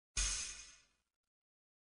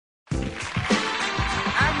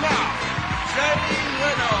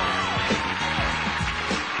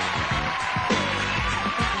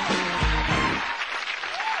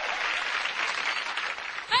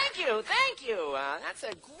thank you. That's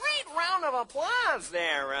a great round of applause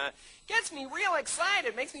there. Gets me real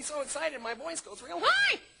excited. Makes me so excited my voice goes real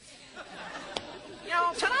high. You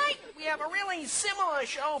know, tonight we have a really similar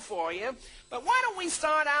show for you. But why don't we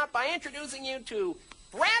start out by introducing you to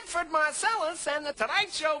Bradford Marcellus and the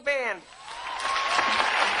Tonight Show Band.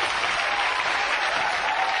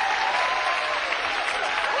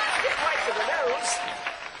 Let's get right to the news.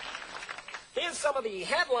 Here's some of the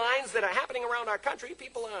headlines that are happening around our country.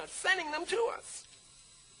 People are sending them to us.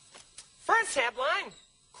 First headline,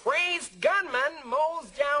 crazed gunman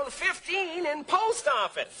mows down 15 in post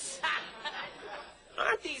office.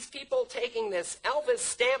 Aren't these people taking this Elvis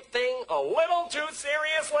stamp thing a little too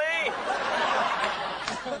seriously?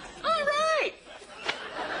 All right.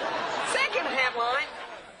 Second headline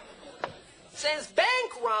says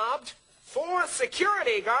bank robbed, 4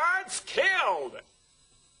 security guards killed.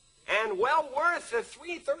 And well worth the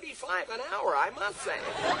 $3.35 an hour, I must say.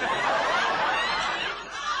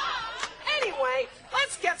 Anyway,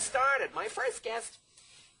 let's get started. My first guest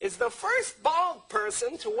is the first bald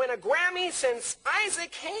person to win a Grammy since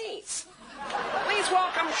Isaac Hayes. Please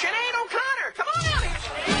welcome Sinead O'Connor. Come on out here,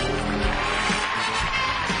 Sinead.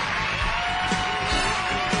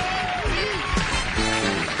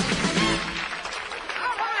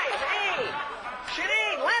 All right, hey.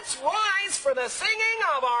 Sinead, let's rise for the singing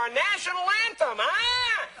of our national anthem,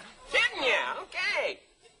 huh? Didn't you? Okay.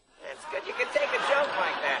 That's good. You can take a joke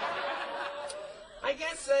like that. I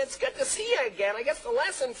guess it's good to see you again. I guess the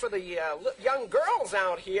lesson for the young girls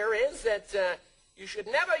out here is that you should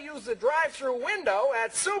never use the drive-through window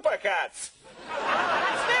at Supercuts.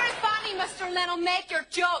 That's very funny, Mr. Leno. Make your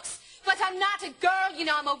jokes. But I'm not a girl, you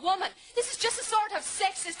know, I'm a woman. This is just a sort of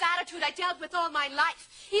sexist attitude I dealt with all my life.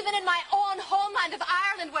 Even in my own homeland of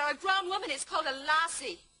Ireland, where a grown woman is called a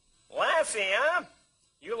lassie. Lassie, huh?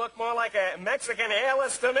 You look more like a Mexican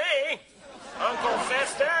hairless to me. Uncle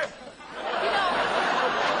Fester. You know,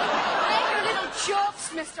 make your little jokes,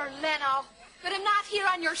 Mr. Leno. But I'm not here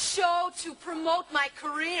on your show to promote my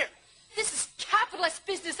career. This is capitalist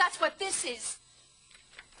business, that's what this is.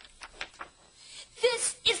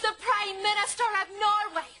 This is the Prime Minister of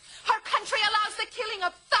Norway. Her country allows the killing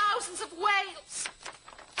of thousands of whales.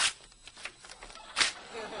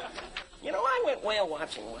 You know, I went whale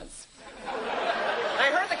watching once.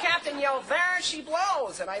 I heard the captain yell, "There she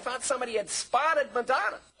blows," and I thought somebody had spotted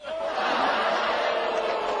Madonna.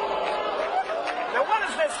 Now, what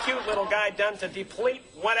has this cute little guy done to deplete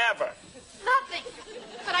whatever? Nothing.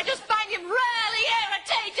 But I just find him really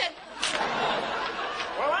irritating.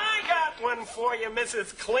 Well, I got one for you,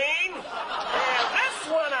 Mrs. Clean. This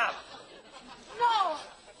one up. No.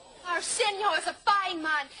 Arsenio is a fine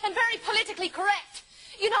man and very politically correct.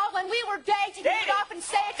 You know, when we were dating, he would often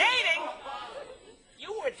say... Dating?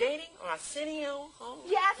 You were dating Arsenio? Oh.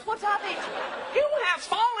 Yes, what of it? You have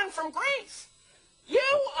fallen from grace.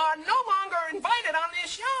 You are no longer invited on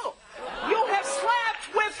this show. You have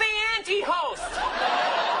slept with the anti-host.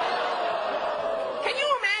 Can you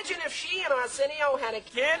imagine if she and Arsenio had a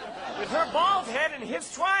kid? With her bald head and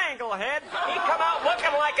his triangle head, he'd come out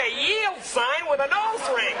looking like a yield sign with a nose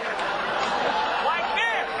ring. Like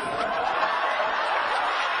this.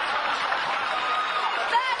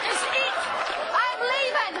 That is it. I'm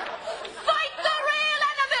leaving. Fight the real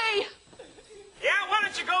enemy. Yeah, why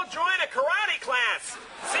don't you go join a karate class?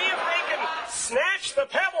 See if they can snatch the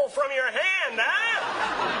pebble from your hand, huh?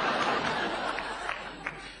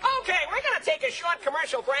 Okay, we're going to take a short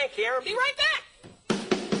commercial break here and be right back.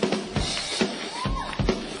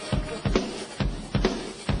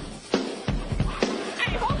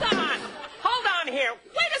 Hey, hold on. Hold on here.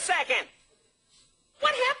 Wait a second.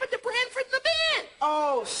 What happened to Branford and the band?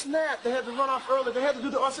 Oh, snap. They had to run off early. They had to do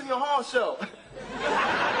the Arsenio Hall show.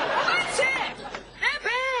 That's it. They're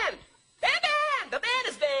banned. They're banned. The band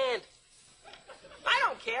is banned. I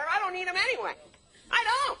don't care. I don't need them anyway. I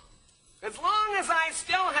don't. As long as I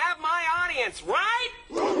still have my audience, right?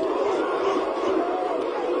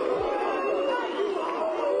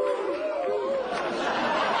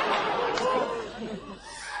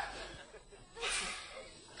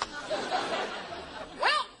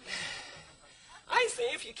 Well, I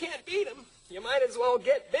say if you can't beat them, you might as well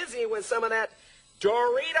get busy with some of that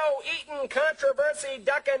Dorito-eating,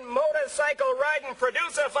 controversy-ducking, motorcycle-riding,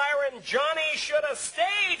 producer-firing,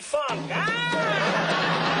 Johnny-shoulda-stayed funk. Ah!